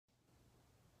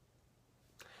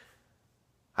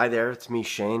Hi there, it's me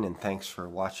Shane, and thanks for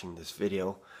watching this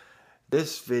video.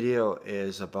 This video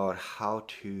is about how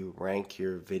to rank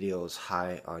your videos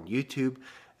high on YouTube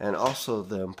and also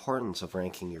the importance of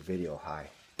ranking your video high.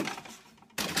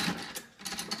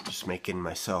 Just making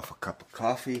myself a cup of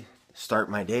coffee, start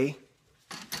my day.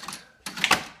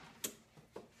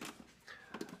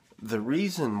 The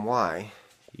reason why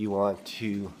you want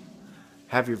to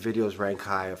have your videos rank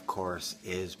high, of course,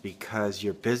 is because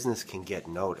your business can get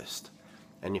noticed.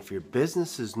 And if your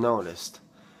business is noticed,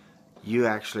 you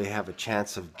actually have a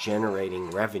chance of generating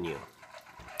revenue.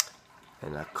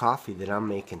 And the coffee that I'm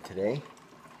making today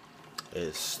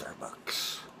is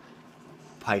Starbucks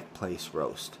Pike Place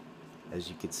Roast. As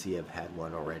you can see, I've had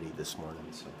one already this morning.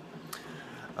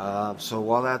 So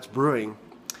while that's brewing,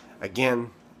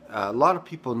 again, a lot of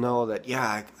people know that,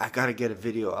 yeah, I got to get a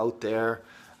video out there.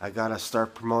 I got to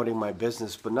start promoting my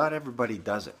business, but not everybody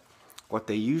does it. What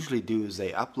they usually do is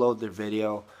they upload their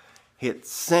video, hit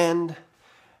send,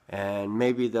 and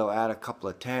maybe they'll add a couple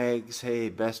of tags, hey,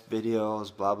 best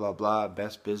videos, blah, blah, blah,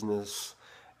 best business,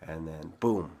 and then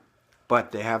boom.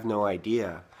 But they have no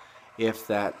idea if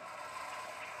those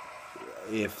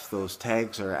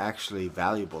tags are actually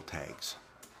valuable tags.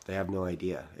 They have no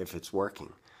idea if it's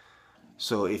working.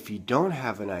 So if you don't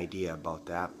have an idea about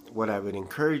that, what I would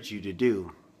encourage you to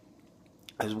do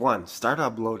is, one, start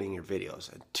uploading your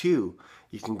videos, and two,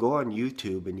 you can go on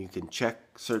YouTube and you can check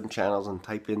certain channels and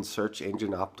type in search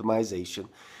engine optimization.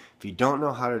 If you don't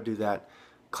know how to do that,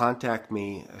 contact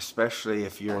me, especially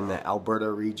if you're in the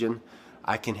Alberta region.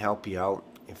 I can help you out.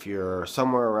 If you're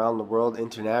somewhere around the world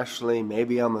internationally,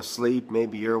 maybe I'm asleep,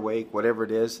 maybe you're awake, whatever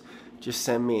it is, just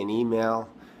send me an email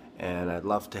and I'd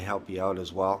love to help you out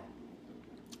as well.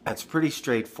 It's pretty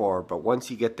straightforward, but once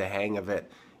you get the hang of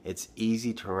it, it's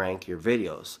easy to rank your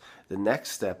videos. The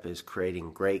next step is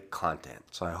creating great content.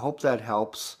 So I hope that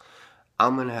helps.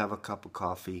 I'm going to have a cup of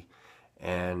coffee,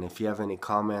 and if you have any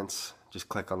comments, just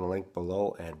click on the link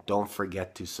below and don't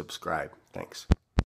forget to subscribe. Thanks.